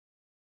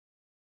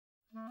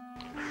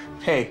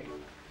Hey,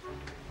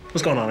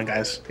 what's going on,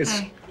 guys?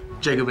 It's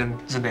Jacob and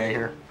Zendaya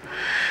here.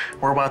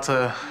 We're about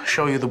to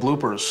show you the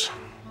bloopers.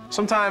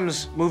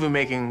 Sometimes movie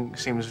making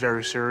seems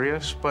very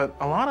serious, but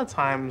a lot of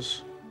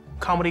times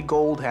comedy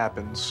gold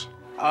happens.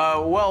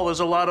 Well, there's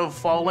a lot of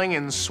falling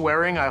and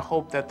swearing. I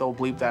hope that they'll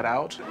bleep that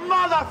out.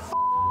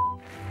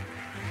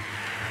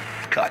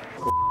 Cut.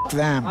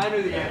 Them. I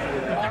knew the answer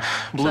to that.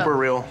 Blooper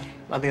reel.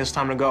 I think it's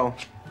time to go.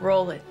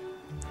 Roll it.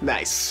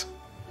 Nice.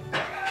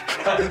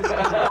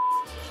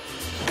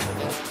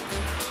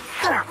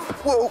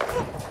 Whoa.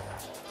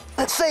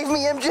 Save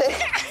me, MJ.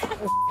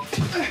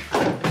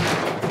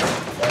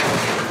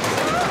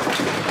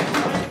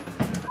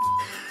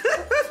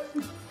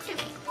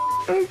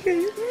 Okay,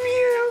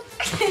 meow.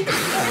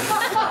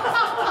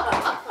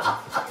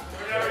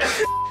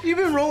 You've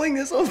been rolling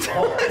this whole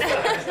time.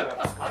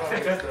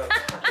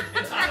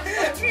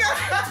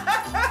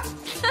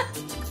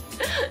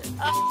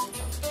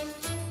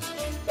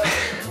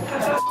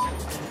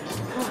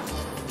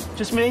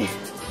 Just me?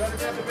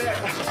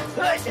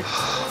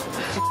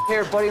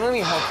 Here, buddy, let me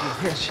help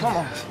you. Here, come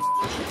on.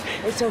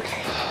 It's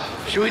okay.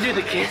 Should we do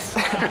the kiss?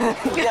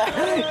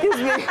 Yeah, it's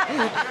me.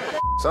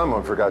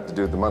 Someone forgot to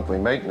do the monthly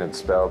maintenance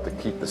spell to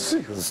keep the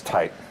seals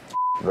tight.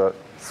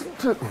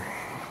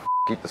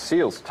 Keep the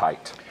seals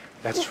tight.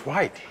 That's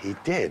right, he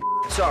did.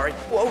 Sorry.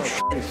 Whoa,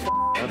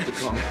 Have to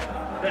come.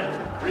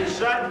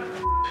 Reset.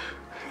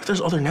 If there's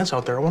other Neds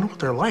out there, I wonder what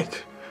they're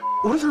like.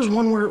 What if there's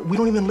one where we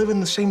don't even live in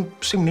the same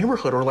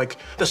neighborhood or like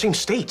the same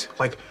state?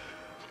 Like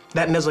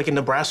that Ned's like in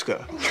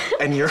Nebraska,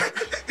 and you're.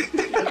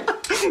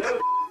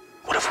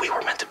 What if we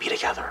were meant to be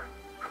together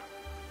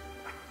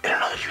in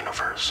another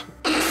universe?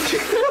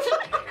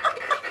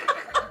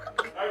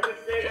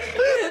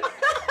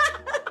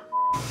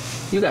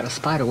 You got a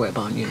spider web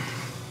on you.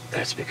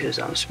 That's because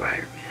I'm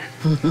Spiderman.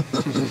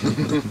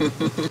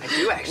 I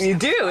do actually. You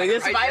do.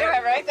 There's a spider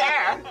web right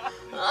there.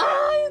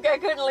 Oh, I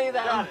couldn't leave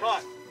that on.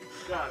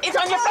 It's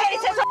on your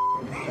face.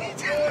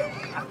 It's on.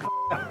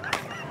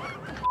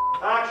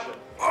 Action.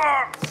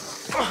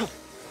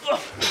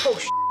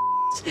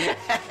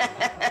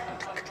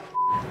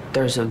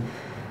 There's a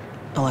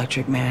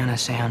electric man, a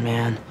sand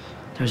man.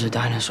 There's a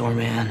dinosaur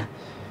man.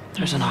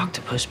 There's an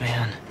octopus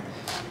man.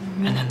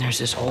 And then there's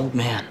this old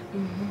man.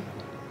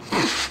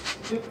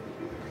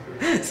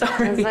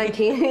 Sorry. It was like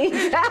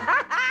it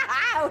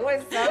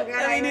was so good.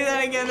 Let me do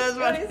that again. That's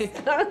funny.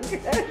 So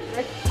good.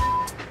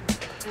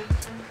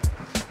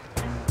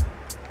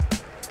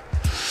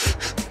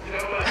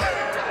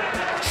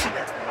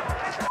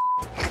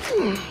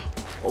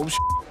 Oh,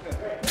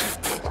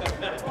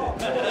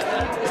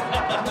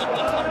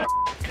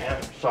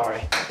 Yeah, sorry.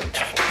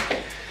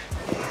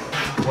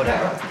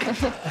 Whatever.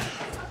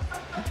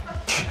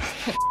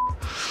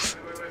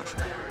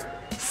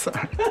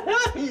 sorry.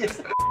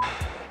 Yes.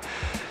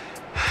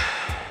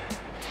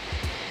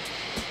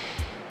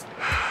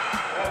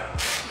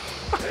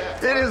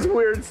 It is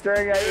weird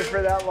staring at you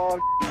for that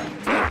long.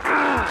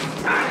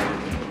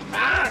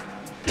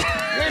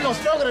 You ain't no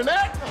stronger than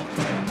that.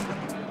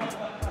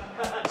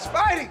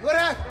 Spidey, what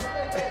happened?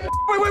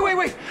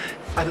 Wait.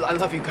 I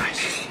love you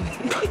guys.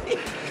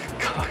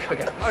 Come on,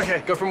 okay.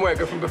 Okay, go from where?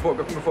 Go from before.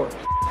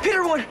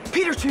 Peter 1,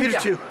 Peter 2. Peter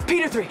 2.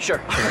 Peter 3. Sure.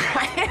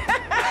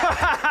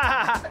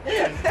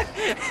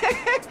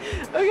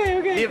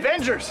 Okay. The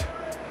Avengers.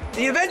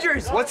 The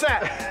Avengers. What's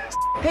that?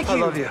 Pick I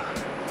love you.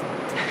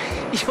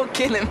 You're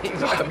killing me.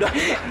 No, I'm not.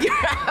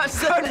 You're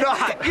absolutely. I'm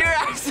not. You're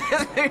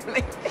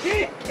absolutely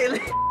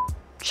killing me.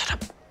 Shut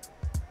up.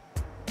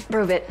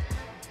 Prove it.